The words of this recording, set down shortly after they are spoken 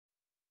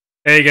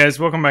Hey guys,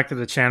 welcome back to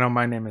the channel.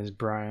 My name is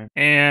Brian,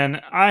 and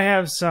I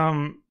have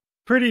some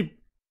pretty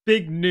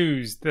big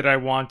news that I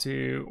want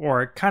to,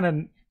 or kind of,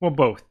 well,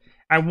 both.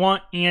 I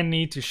want and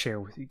need to share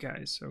with you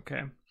guys,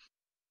 okay?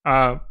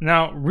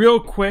 Now,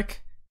 real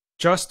quick,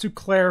 just to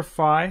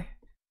clarify,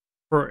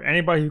 for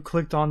anybody who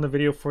clicked on the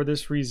video for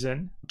this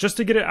reason, just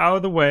to get it out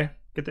of the way,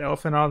 get the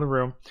elephant out of the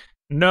room,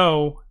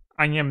 no,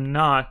 I am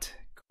not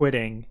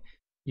quitting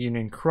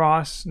Union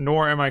Cross,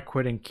 nor am I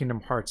quitting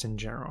Kingdom Hearts in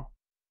general.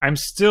 I'm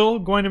still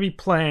going to be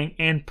playing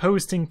and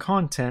posting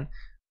content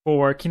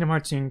for Kingdom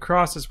Hearts Union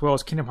Cross as well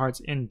as Kingdom Hearts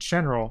in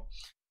general.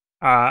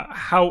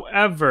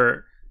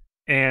 However,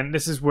 and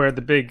this is where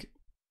the big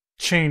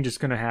change is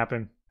going to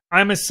happen,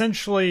 I'm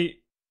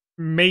essentially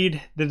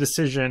made the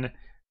decision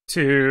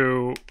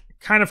to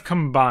kind of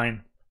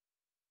combine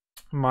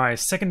my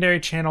secondary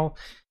channel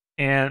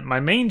and my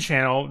main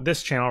channel,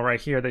 this channel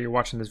right here that you're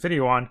watching this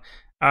video on,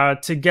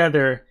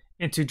 together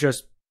into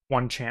just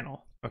one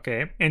channel.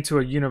 Okay, into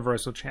a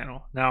universal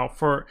channel. Now,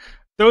 for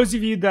those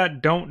of you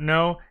that don't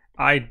know,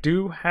 I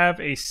do have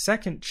a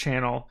second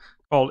channel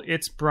called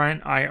It's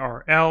Brian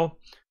IRL.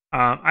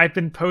 I've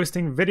been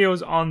posting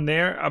videos on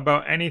there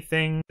about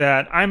anything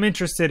that I'm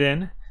interested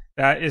in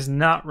that is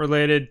not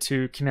related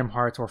to Kingdom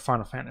Hearts or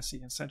Final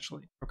Fantasy,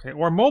 essentially. Okay,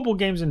 or mobile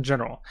games in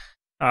general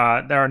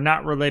that are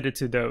not related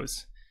to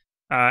those.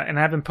 And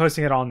I've been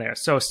posting it on there.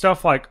 So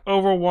stuff like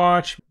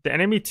Overwatch, the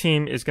enemy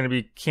team is going to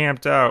be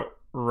camped out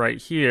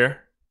right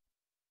here.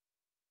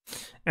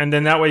 And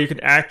then that way you could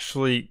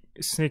actually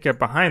sneak up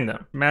behind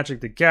them. Magic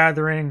the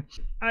Gathering.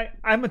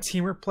 I'm a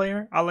teamer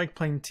player. I like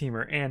playing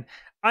teamer. And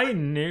I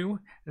knew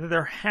that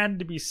there had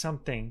to be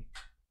something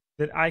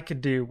that I could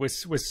do with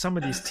some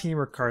of these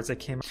teamer cards that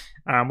came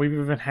out. We've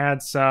even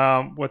had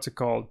some, what's it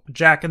called?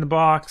 Jack in the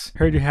Box.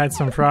 Heard you had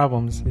some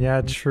problems.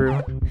 Yeah,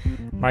 true.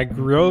 My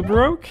grill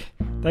broke?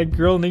 That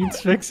grill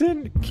needs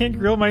fixing? Can't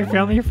grill my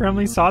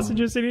family-friendly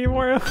sausages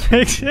anymore?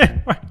 Fix it.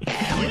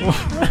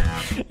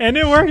 And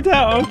it worked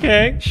out.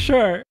 Okay,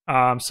 sure.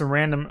 Some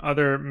random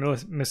other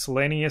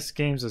miscellaneous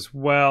games as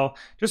well.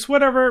 Just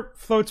whatever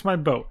floats my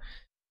boat.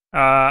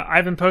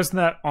 I've been posting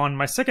that on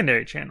my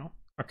secondary channel.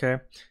 Okay.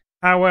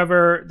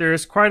 However,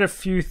 there's quite a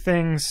few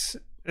things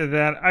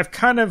that I've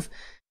kind of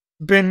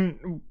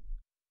been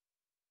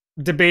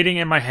debating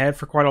in my head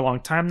for quite a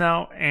long time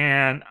now,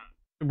 and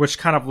which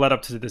kind of led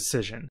up to the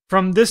decision.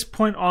 From this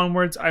point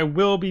onwards, I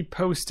will be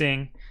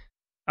posting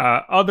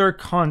other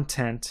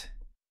content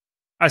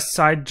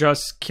aside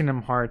just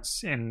Kingdom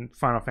Hearts and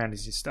Final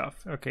Fantasy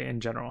stuff, okay, in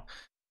general.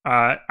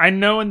 I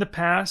know in the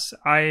past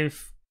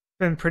I've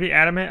been pretty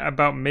adamant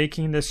about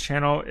making this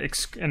channel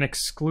an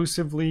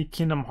exclusively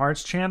Kingdom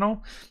Hearts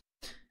channel.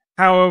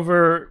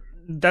 However,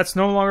 that's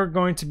no longer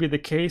going to be the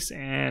case,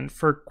 and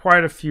for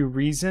quite a few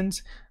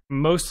reasons,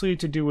 mostly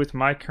to do with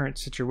my current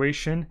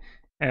situation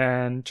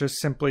and just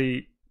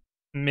simply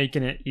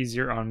making it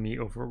easier on me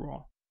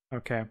overall.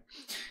 Okay.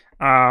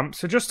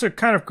 So just to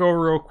kind of go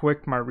real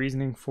quick, my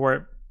reasoning for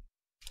it,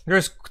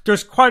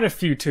 there's quite a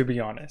few, to be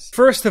honest.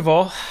 First of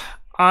all,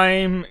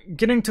 I'm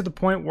getting to the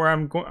point where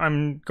I'm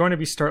going to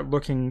be start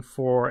looking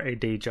for a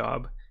day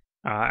job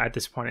at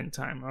this point in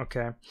time.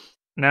 Okay.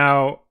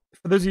 Now,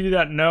 for those of you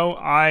that know,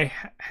 I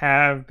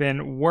have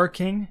been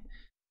working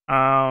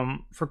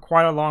for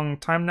quite a long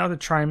time now to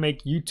try and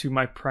make YouTube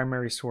my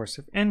primary source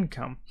of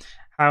income.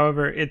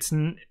 However,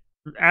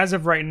 as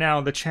of right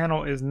now, the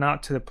channel is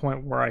not to the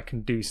point where I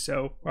can do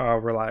so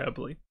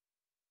reliably.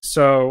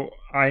 So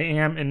I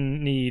am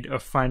in need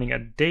of finding a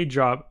day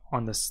job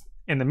on this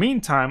in the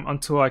meantime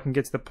until I can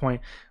get to the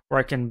point where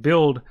I can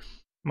build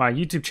my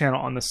YouTube channel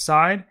on the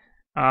side.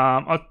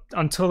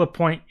 Until the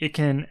point it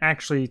can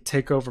actually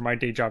take over my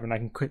day job and I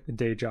can quit the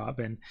day job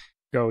and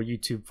go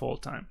YouTube full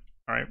time.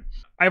 All right.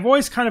 I've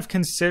always kind of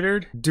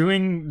considered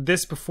doing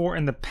this before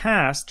in the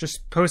past,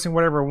 just posting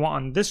whatever I want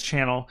on this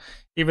channel,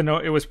 even though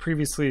it was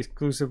previously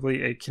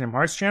exclusively a Kingdom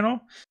Hearts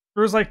channel.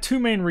 There was like two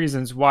main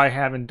reasons why I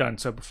haven't done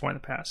so before in the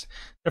past.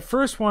 The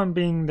first one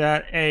being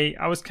that I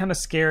was kind of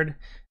scared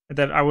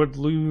that I would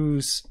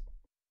lose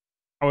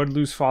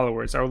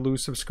followers, I would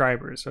lose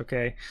subscribers,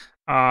 okay?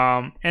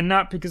 And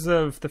not because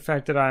of the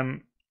fact that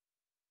I'm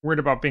worried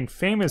about being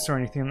famous or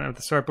anything of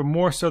the sort, but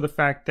more so the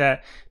fact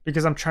that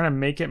because I'm trying to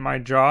make it my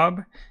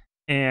job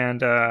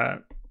and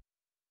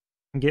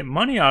get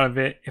money out of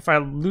it, if I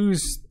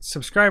lose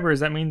subscribers,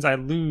 that means I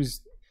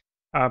lose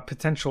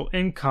potential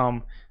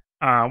income,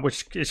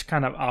 which is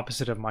kind of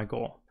opposite of my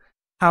goal.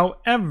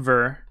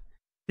 However,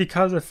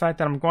 because of the fact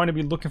that I'm going to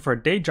be looking for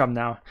a day job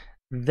now,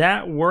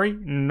 that worry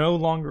no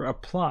longer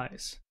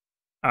applies.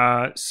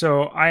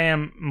 So I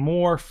am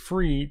more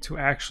free to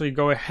actually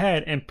go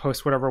ahead and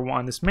post whatever I want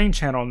on this main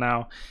channel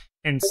now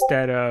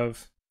instead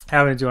of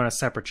having to do it on a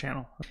separate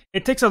channel.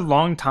 It takes a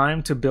long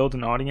time to build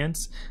an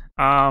audience,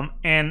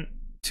 and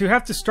to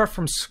have to start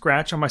from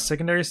scratch on my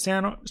secondary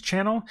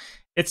channel,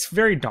 it's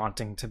very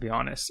daunting, to be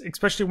honest,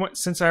 especially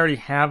since I already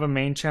have a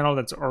main channel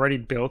that's already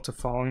built a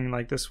following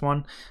like this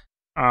one.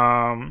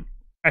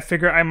 I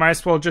figure I might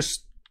as well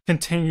just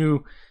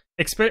continue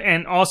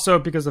And also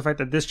because of the fact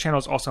that this channel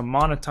is also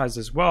monetized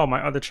as well,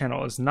 my other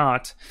channel is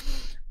not.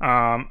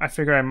 I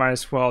figure I might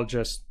as well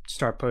just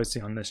start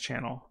posting on this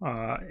channel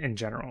in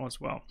general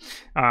as well,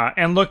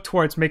 and look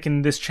towards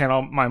making this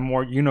channel my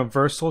more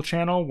universal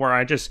channel,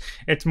 where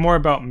it's more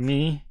about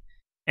me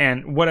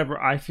and whatever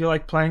I feel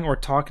like playing or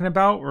talking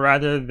about,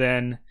 rather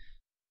than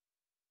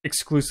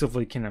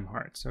exclusively Kingdom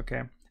Hearts.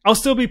 Okay, I'll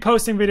still be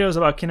posting videos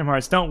about Kingdom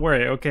Hearts, don't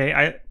worry.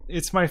 Okay,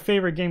 it's my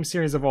favorite game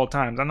series of all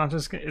time. I'm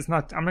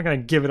not gonna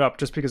give it up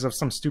just because of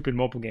some stupid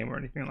mobile game or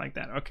anything like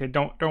that. Okay,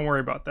 don't worry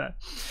about that.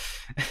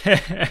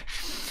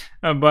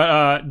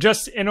 But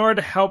just in order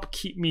to help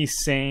keep me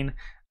sane,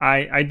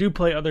 I do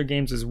play other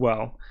games as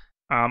well.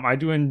 I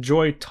do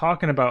enjoy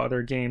talking about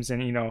other games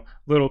and, you know,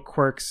 little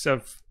quirks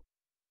of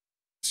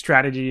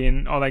strategy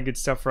and all that good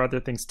stuff for other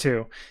things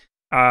too.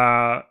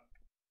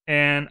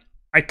 And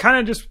I kind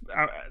of just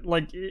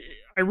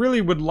I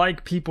really would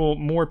like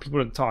more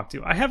people to talk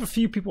to. I have a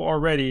few people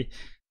already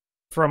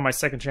from my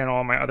second channel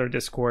on my other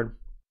Discord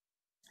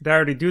that I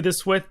already do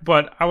this with,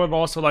 but I would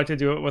also like to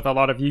do it with a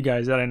lot of you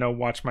guys that I know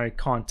watch my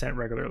content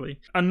regularly.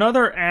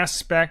 Another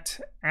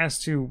aspect as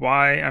to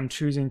why I'm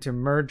choosing to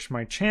merge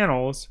my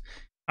channels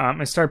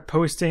and start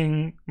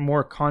posting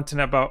more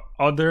content about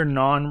other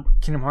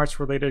non-Kingdom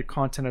Hearts related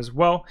content as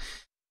well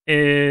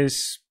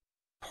is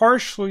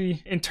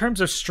partially in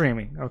terms of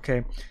streaming.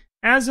 Okay,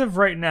 as of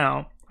right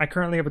now, I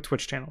currently have a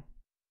Twitch channel.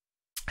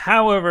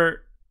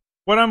 However,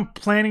 what I'm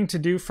planning to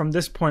do from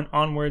this point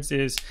onwards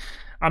is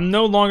I'm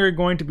no longer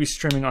going to be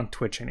streaming on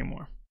Twitch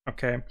anymore.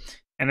 Okay,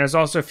 and there's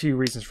also a few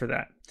reasons for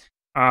that.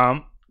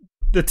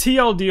 The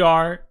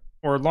TLDR,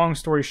 or long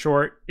story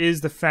short, is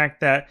the fact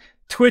that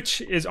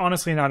Twitch is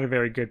honestly not a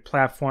very good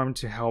platform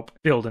to help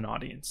build an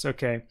audience.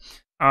 Okay,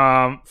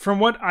 from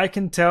what I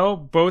can tell,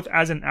 both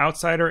as an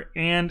outsider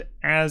and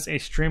as a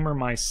streamer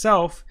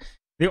myself,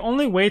 the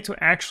only way to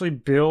actually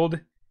build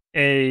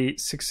a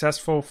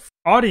successful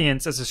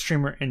audience as a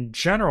streamer in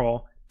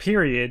general,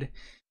 period,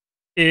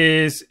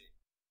 is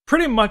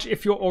pretty much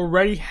if you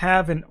already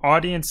have an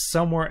audience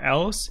somewhere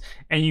else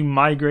and you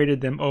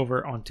migrated them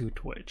over onto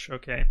Twitch.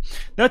 Okay,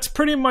 that's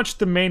pretty much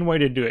the main way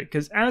to do it,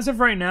 because as of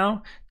right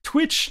now,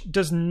 Twitch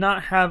does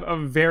not have a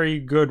very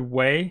good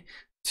way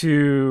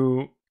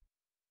to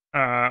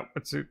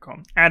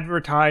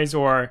advertise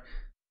or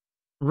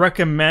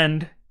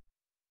recommend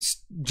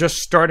just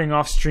starting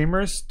off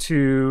streamers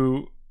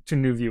to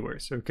new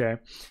viewers. Okay,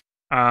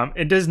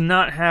 it does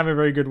not have a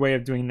very good way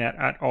of doing that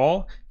at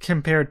all,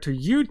 compared to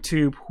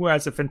YouTube, who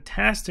has a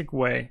fantastic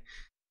way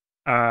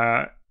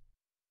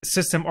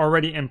system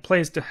already in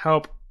place to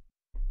help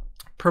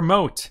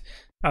promote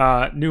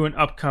new and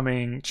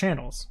upcoming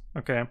channels.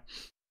 Okay,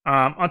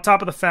 on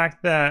top of the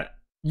fact that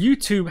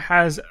YouTube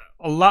has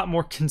a lot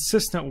more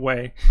consistent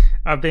way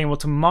of being able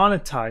to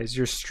monetize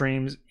your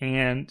streams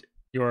and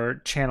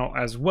your channel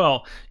as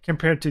well,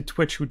 compared to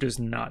Twitch, who does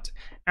not.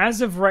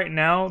 As of right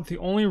now, the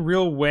only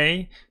real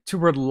way to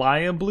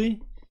reliably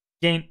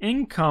gain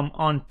income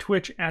on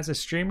Twitch as a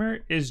streamer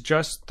is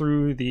just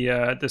through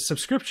the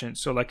subscription.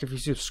 So like if you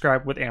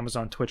subscribe with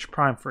Amazon Twitch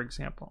Prime, for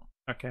example.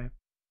 Okay,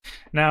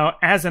 now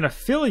as an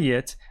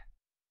affiliate,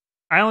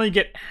 I only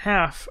get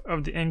half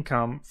of the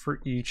income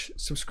for each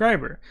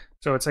subscriber.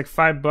 So it's like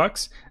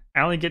 $5. I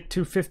only get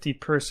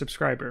 $2.50 per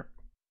subscriber.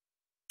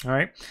 All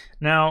right,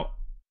 now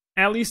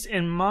at least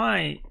in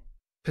my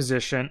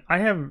position, I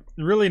have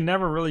really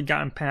never really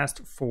gotten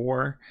past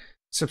 4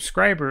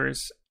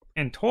 subscribers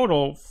in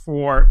total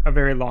for a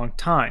very long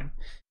time.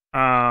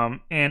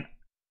 And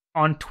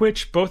on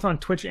Twitch, both on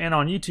Twitch and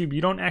on YouTube,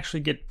 you don't actually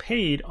get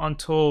paid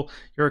until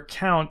your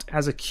account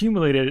has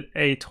accumulated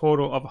a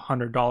total of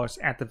 $100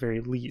 at the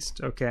very least.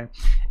 Okay,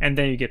 and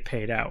then you get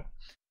paid out.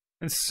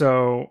 And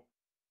so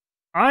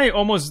I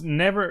almost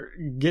never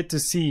get to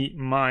see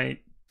my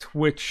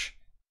Twitch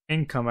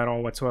income at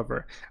all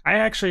whatsoever.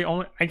 I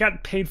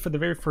got paid for the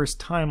very first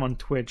time on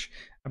Twitch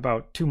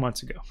about 2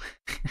 months ago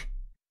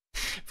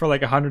for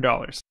like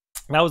 $100.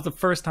 That was the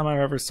first time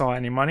I ever saw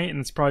any money, and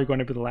it's probably going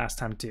to be the last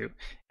time too.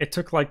 It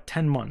took like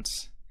 10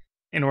 months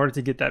in order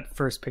to get that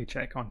first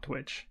paycheck on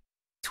Twitch.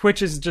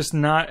 Twitch is just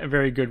not a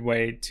very good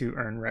way to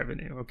earn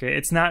revenue. Okay,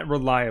 it's not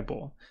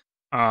reliable.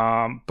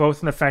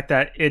 Both in the fact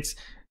that it's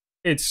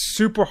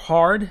super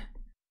hard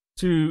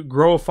to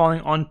grow a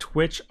following on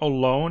Twitch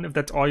alone, if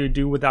that's all you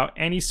do, without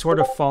any sort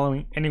of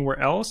following anywhere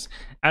else,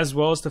 as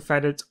well as the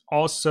fact that it's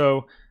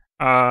also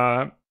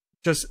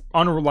just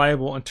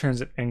unreliable in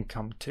terms of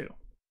income too.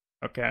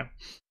 Okay,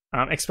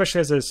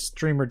 especially as a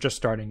streamer just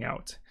starting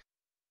out.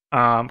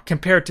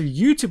 Compared to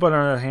YouTube, on the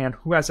other hand,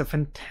 who has a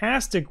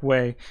fantastic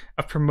way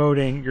of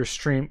promoting your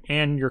stream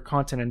and your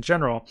content in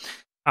general.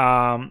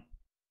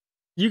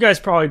 You guys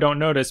probably don't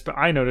notice, but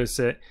I notice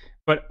it.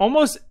 But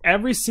almost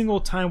every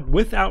single time,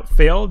 without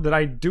fail, that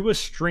I do a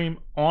stream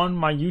on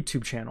my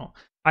YouTube channel,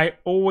 I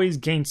always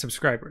gain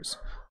subscribers.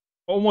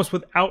 Almost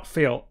without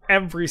fail,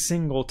 every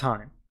single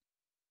time.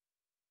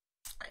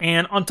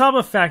 And on top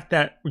of the fact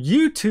that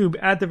YouTube,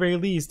 at the very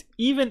least,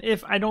 even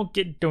if I don't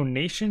get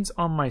donations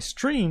on my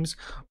streams,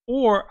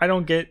 or I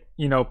don't get,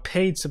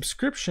 paid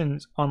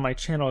subscriptions on my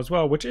channel as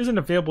well, which isn't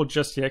available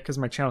just yet because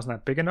my channel's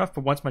not big enough.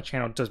 But once my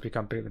channel does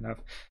become big enough,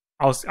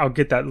 I'll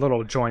get that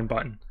little join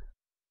button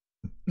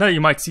that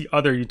you might see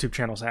other YouTube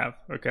channels have.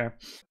 Okay,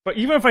 but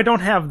even if I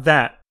don't have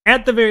that,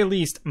 at the very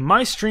least,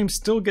 my streams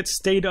still get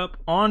stayed up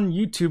on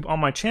YouTube on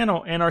my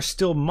channel and are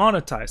still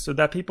monetized, so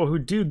that people who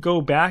do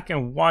go back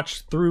and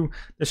watch through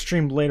the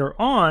stream later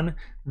on,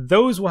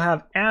 those will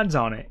have ads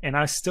on it, and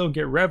I still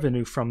get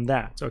revenue from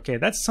that. Okay,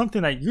 that's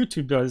something that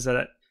YouTube does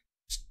that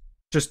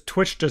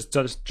Twitch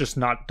does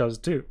not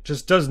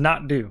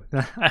do.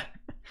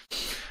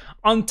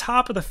 On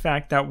top of the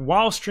fact that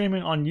while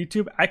streaming on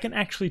YouTube, I can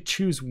actually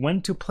choose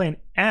when to play an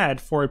ad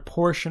for a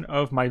portion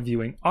of my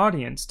viewing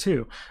audience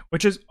too,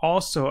 which is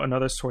also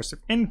another source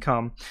of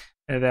income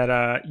that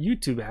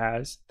YouTube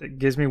has that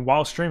gives me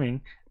while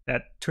streaming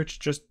that Twitch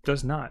just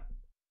does not.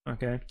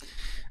 Okay,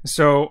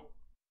 so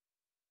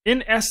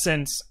in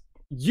essence,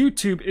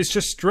 YouTube is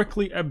just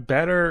strictly a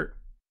better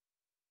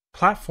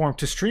platform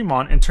to stream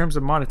on in terms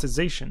of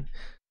monetization,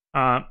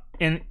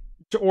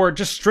 or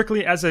just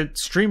strictly as a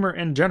streamer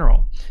in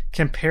general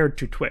compared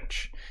to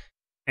Twitch.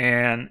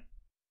 And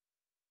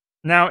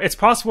now it's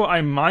possible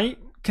I might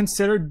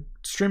consider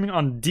streaming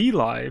on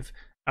DLive,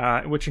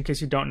 which, in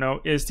case you don't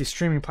know, is the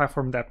streaming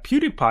platform that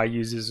PewDiePie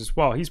uses as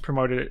well. He's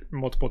promoted it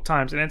multiple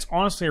times, and it's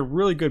honestly a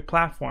really good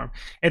platform.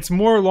 It's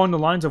more along the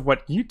lines of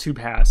what YouTube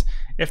has,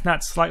 if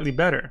not slightly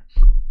better.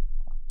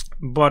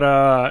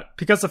 But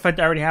because of the fact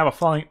I already have a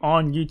following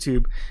on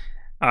YouTube,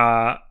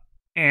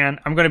 and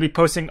I'm going to be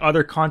posting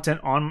other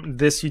content on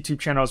this YouTube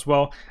channel as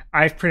well,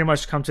 I've pretty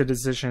much come to the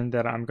decision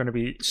that I'm going to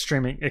be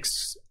streaming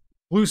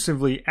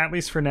exclusively, at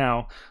least for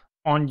now,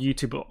 on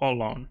YouTube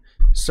alone.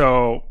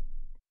 So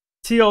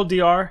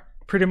TLDR,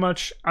 pretty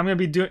much I'm going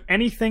to be doing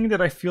anything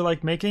that I feel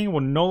like making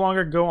will no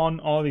longer go on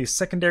all these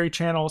secondary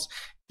channels.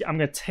 I'm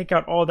going to take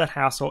out all that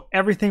hassle.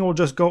 Everything will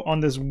just go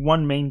on this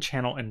one main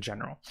channel in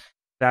general.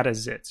 That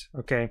is it.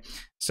 Okay,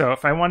 so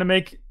if I want to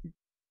make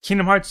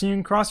Kingdom Hearts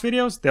Union Cross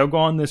videos, they'll go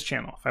on this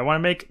channel. If I want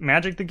to make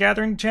Magic the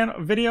Gathering channel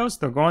videos,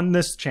 they'll go on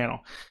this channel.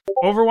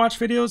 Overwatch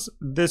videos,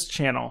 this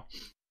channel.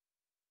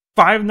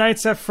 Five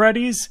Nights at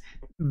Freddy's,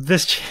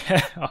 this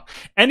channel.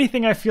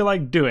 Anything I feel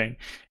like doing,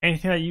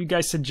 anything that you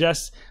guys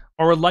suggest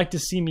or would like to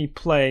see me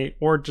play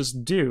or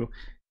just do,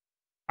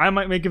 I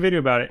might make a video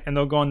about it and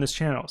they'll go on this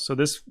channel. So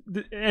this,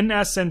 in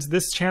essence,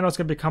 this channel is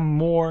going to become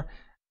more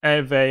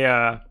of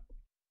a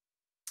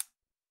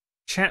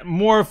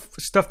more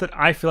stuff that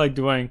I feel like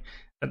doing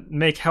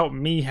that help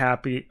me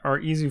happy or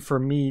easy for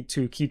me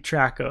to keep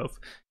track of,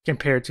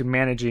 compared to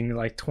managing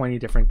like 20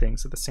 different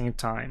things at the same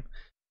time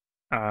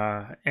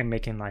and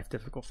making life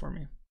difficult for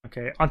me.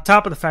 Okay, on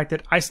top of the fact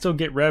that I still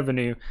get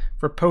revenue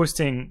for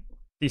posting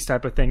these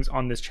type of things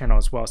on this channel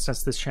as well,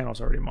 since this channel is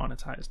already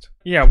monetized.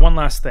 Yeah, one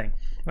last thing.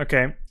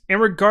 Okay, in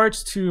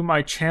regards to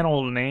my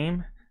channel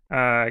name,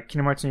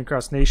 Kingdom Hearts Union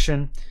Cross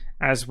Nation,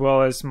 as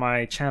well as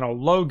my channel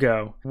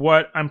logo,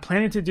 what I'm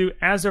planning to do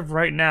as of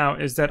right now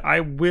is that I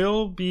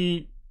will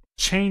be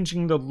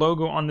changing the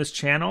logo on this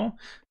channel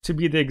to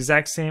be the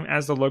exact same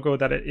as the logo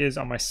that it is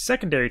on my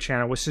secondary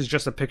channel, which is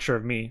just a picture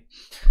of me.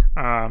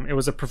 It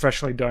was a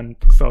professionally done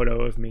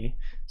photo of me.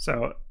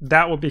 So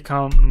that will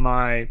become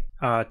my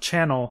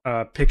channel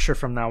picture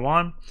from now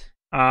on.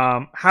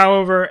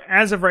 However,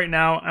 as of right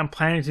now, I'm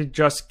planning to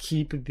just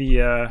keep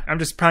the I'm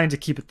just planning to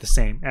keep it the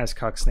same as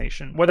Khux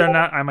Nation. Whether or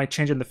not I might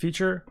change in the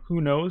future,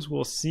 who knows,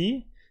 we'll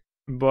see.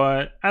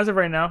 But as of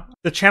right now,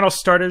 the channel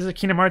started as a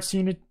Kingdom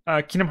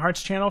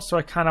Hearts channel, so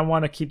I kind of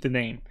want to keep the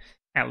name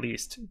at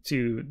least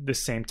to the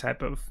same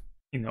type of,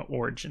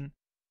 origin.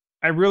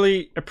 I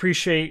really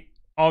appreciate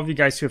all of you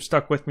guys who have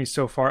stuck with me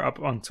so far up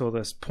until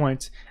this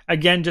point.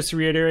 Again, just to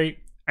reiterate,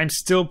 I'm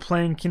still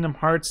playing Kingdom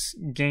Hearts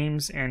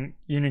games and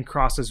Union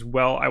Cross as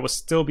well. I will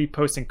still be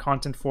posting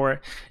content for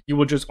it. You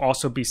will just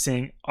also be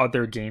seeing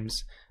other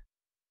games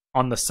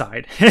on the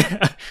side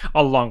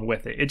along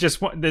with it.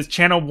 This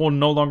channel will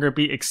no longer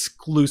be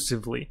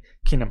exclusively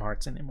Kingdom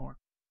Hearts anymore.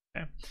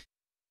 Okay.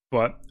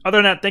 But other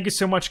than that, thank you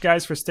so much,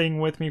 guys, for staying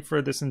with me for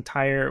this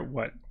entire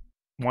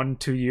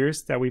 1-2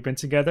 years that we've been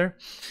together.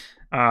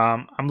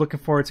 I'm looking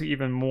forward to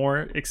even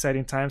more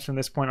exciting times from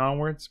this point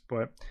onwards.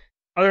 But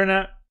other than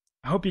that,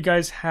 I hope you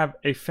guys have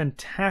a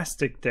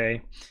fantastic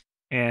day,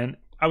 and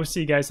I will see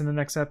you guys in the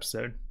next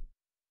episode.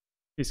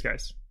 Peace,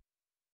 guys.